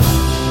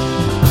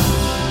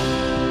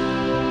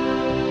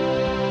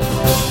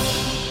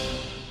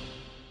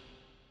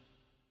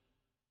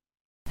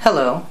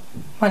Hello,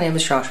 my name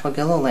is Joshua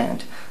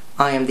Gilliland.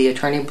 I am the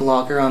attorney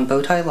blogger on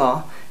Bowtie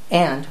Law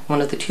and one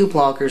of the two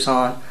bloggers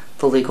on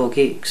The Legal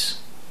Geeks.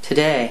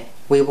 Today,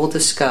 we will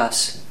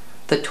discuss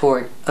the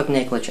tort of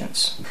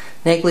negligence.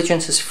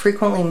 Negligence is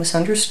frequently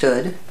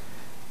misunderstood,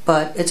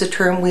 but it's a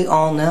term we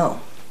all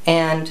know.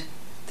 And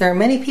there are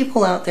many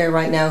people out there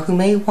right now who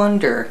may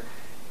wonder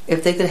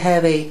if they could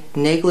have a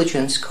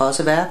negligence cause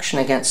of action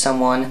against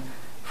someone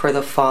for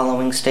the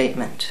following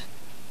statement.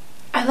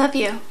 I love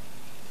you.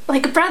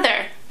 Like a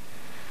brother.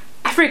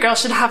 Every girl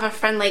should have a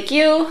friend like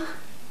you.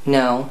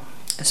 No,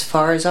 as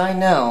far as I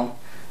know,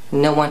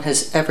 no one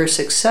has ever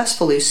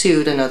successfully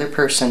sued another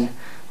person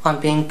on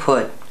being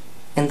put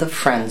in the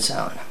friend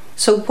zone.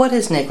 So what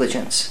is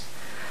negligence?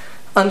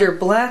 Under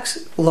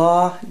Black's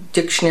Law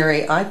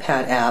Dictionary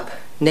iPad app,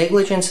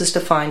 negligence is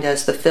defined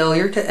as the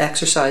failure to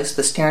exercise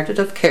the standard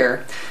of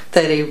care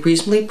that a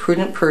reasonably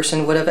prudent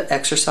person would have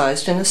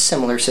exercised in a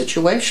similar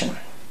situation.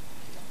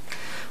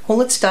 Well,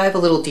 let's dive a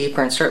little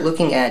deeper and start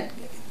looking at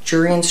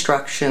jury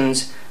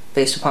instructions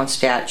based upon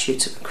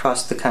statutes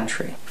across the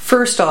country.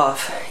 First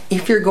off,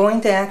 if you're going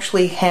to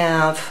actually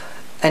have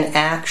an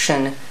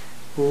action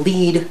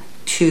lead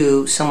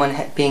to someone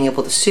being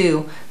able to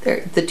sue,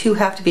 the two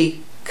have to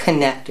be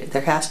connected.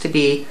 There has to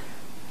be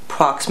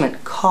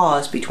proximate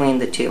cause between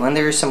the two. And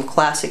there are some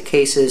classic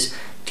cases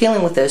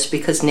dealing with this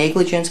because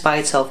negligence by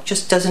itself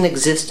just doesn't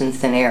exist in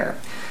thin air.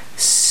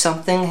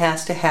 Something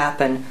has to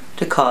happen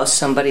to cause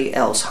somebody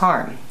else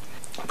harm.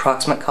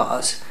 Proximate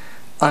cause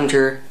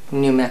under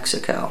New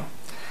Mexico.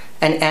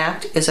 An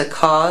act is a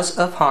cause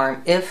of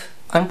harm if,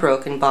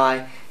 unbroken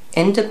by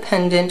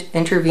independent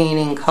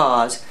intervening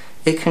cause,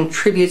 it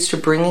contributes to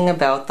bringing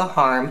about the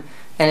harm,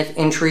 and if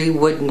injury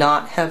would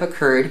not have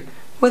occurred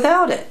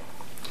without it.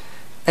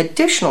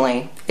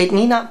 Additionally, it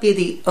need not be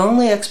the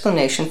only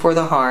explanation for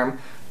the harm,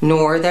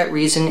 nor that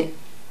reason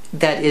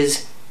that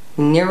is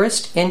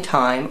nearest in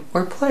time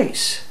or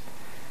place.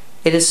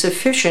 It is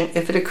sufficient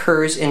if it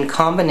occurs in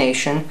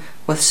combination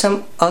with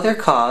some other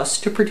cause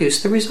to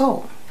produce the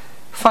result.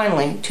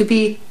 Finally, to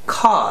be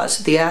cause,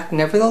 the act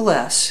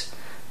nevertheless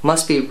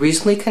must be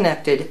reasonably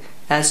connected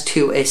as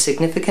to a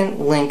significant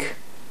link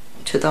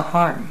to the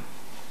harm.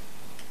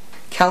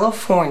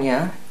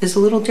 California is a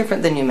little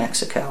different than New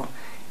Mexico.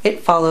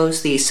 It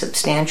follows the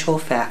substantial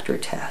factor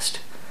test.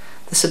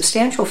 The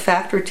substantial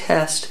factor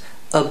test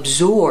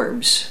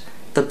absorbs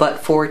the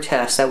but-for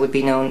test that would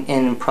be known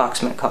in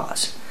proximate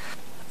cause.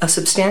 A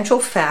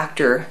substantial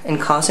factor in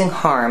causing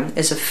harm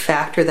is a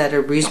factor that a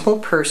reasonable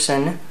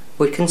person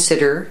would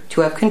consider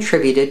to have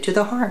contributed to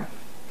the harm.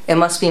 It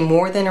must be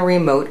more than a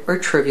remote or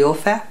trivial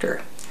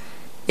factor.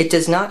 It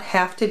does not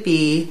have to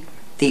be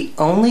the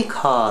only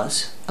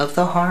cause of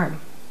the harm.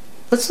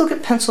 Let's look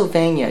at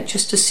Pennsylvania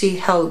just to see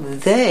how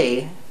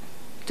they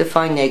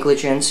define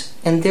negligence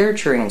in their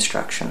jury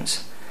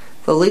instructions.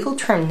 The legal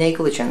term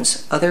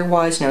negligence,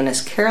 otherwise known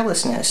as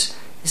carelessness,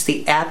 is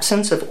the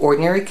absence of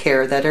ordinary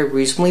care that a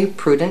reasonably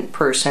prudent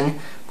person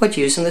would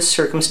use in the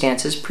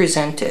circumstances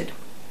presented.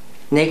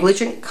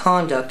 Negligent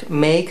conduct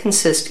may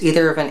consist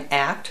either of an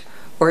act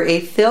or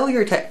a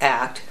failure to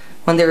act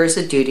when there is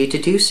a duty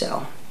to do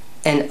so.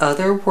 In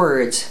other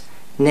words,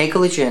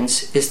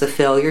 negligence is the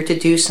failure to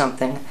do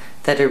something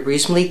that a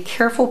reasonably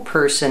careful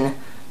person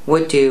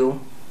would do,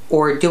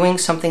 or doing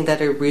something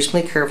that a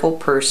reasonably careful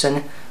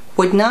person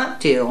would not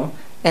do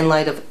in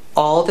light of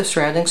all the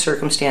surrounding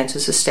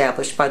circumstances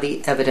established by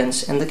the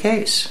evidence in the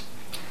case.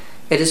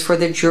 It is for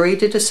the jury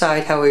to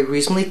decide how a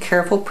reasonably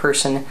careful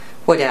person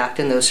would act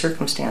in those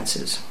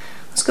circumstances.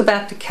 Let's go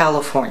back to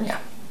California.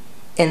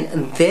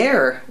 In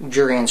their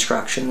jury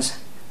instructions,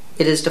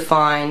 it is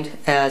defined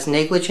as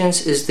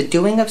negligence is the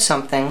doing of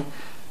something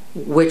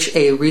which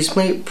a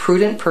reasonably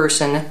prudent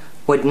person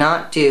would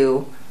not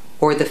do,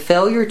 or the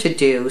failure to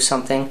do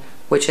something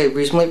which a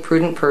reasonably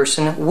prudent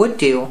person would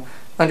do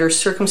under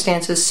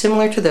circumstances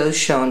similar to those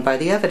shown by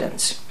the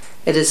evidence.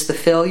 It is the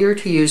failure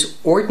to use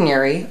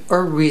ordinary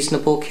or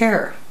reasonable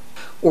care.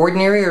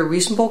 Ordinary or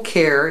reasonable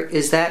care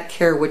is that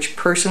care which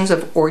persons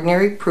of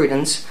ordinary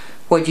prudence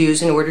would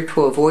use in order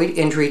to avoid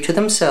injury to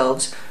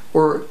themselves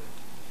or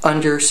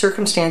under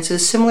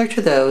circumstances similar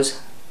to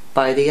those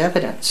by the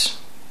evidence.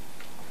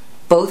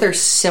 Both are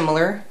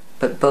similar,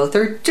 but both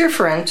are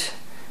different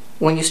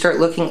when you start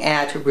looking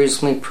at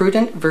reasonably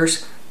prudent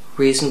versus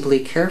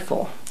reasonably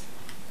careful.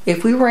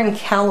 If we were in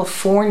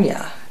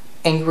California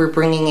and you were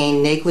bringing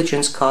a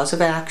negligence cause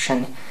of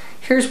action,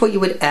 here's what you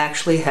would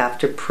actually have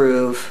to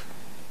prove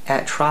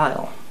at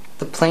trial.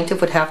 The plaintiff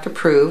would have to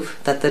prove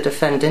that the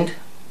defendant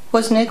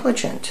was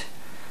negligent,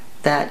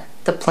 that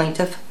the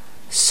plaintiff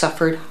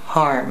suffered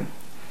harm,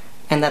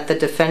 and that the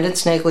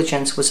defendant's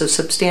negligence was a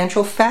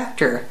substantial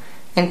factor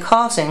in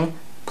causing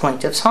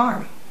plaintiff's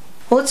harm.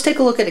 Well, let's take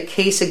a look at a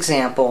case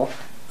example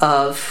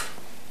of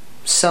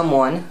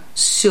someone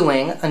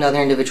suing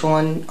another individual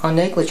on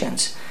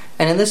negligence.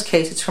 And in this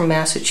case, it's from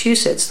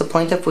Massachusetts. The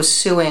plaintiff was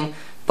suing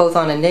both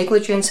on a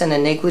negligence and a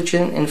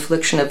negligent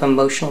infliction of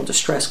emotional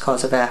distress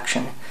cause of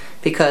action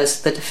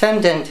because the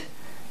defendant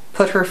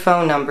put her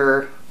phone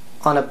number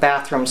on a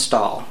bathroom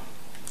stall.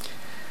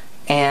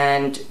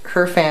 and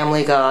her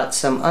family got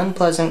some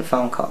unpleasant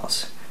phone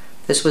calls.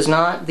 This was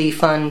not the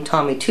fun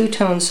Tommy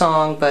Two-Tone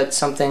song, but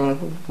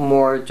something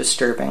more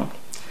disturbing.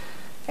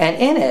 And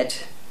in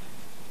it,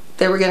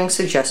 they were getting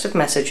suggestive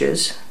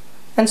messages,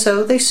 and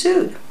so they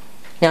sued.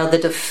 Now, the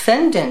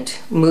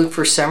defendant moved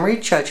for summary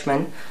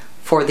judgment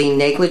for the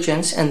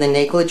negligence and the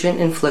negligent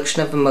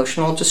infliction of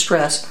emotional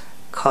distress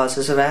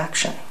causes of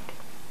action.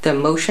 The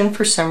motion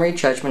for summary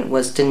judgment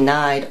was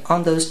denied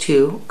on those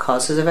two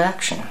causes of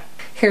action.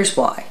 Here's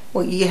why.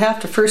 Well, you have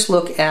to first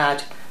look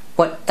at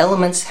what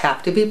elements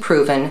have to be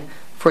proven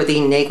for the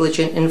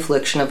negligent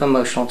infliction of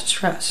emotional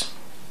distress.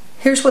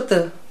 Here's what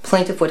the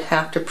plaintiff would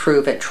have to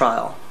prove at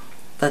trial: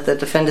 that the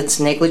defendant's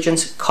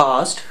negligence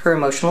caused her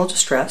emotional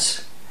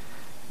distress,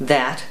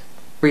 that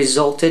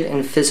resulted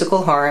in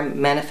physical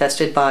harm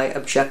manifested by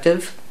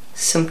objective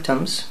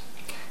symptoms,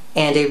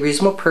 and a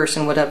reasonable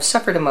person would have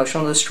suffered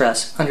emotional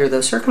distress under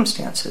those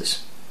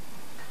circumstances.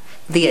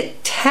 The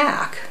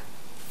attack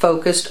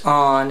focused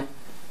on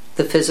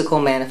the physical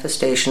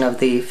manifestation of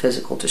the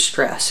physical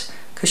distress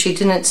because she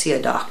didn't see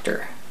a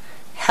doctor.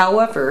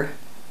 However,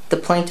 the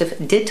plaintiff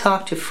did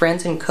talk to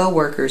friends and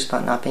co-workers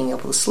about not being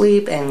able to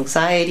sleep,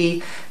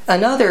 anxiety,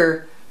 and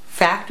other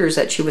factors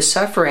that she was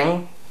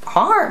suffering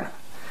harm.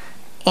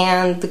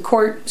 And the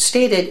court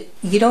stated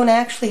you don't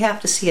actually have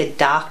to see a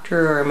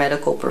doctor or a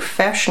medical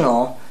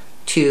professional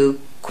to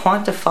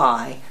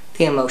quantify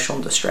the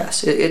emotional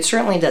distress. It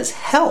certainly does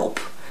help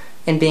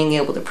in being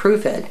able to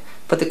prove it,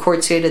 but the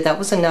court stated that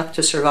was enough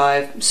to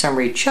survive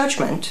summary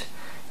judgment,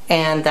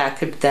 and that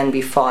could then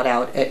be fought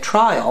out at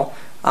trial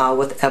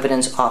with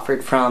evidence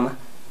offered from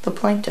the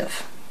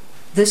plaintiff.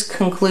 This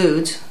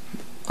concludes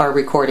our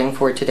recording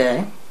for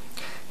today.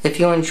 If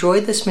you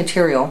enjoyed this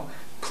material,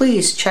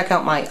 please check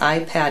out my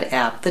iPad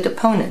app, The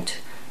Deponent,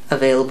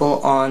 available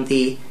on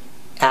the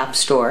App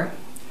Store.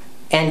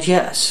 And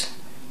yes,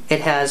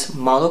 it has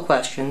model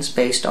questions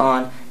based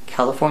on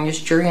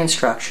California's jury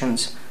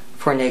instructions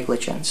for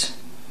negligence.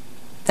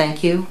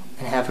 Thank you,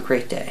 and have a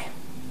great day.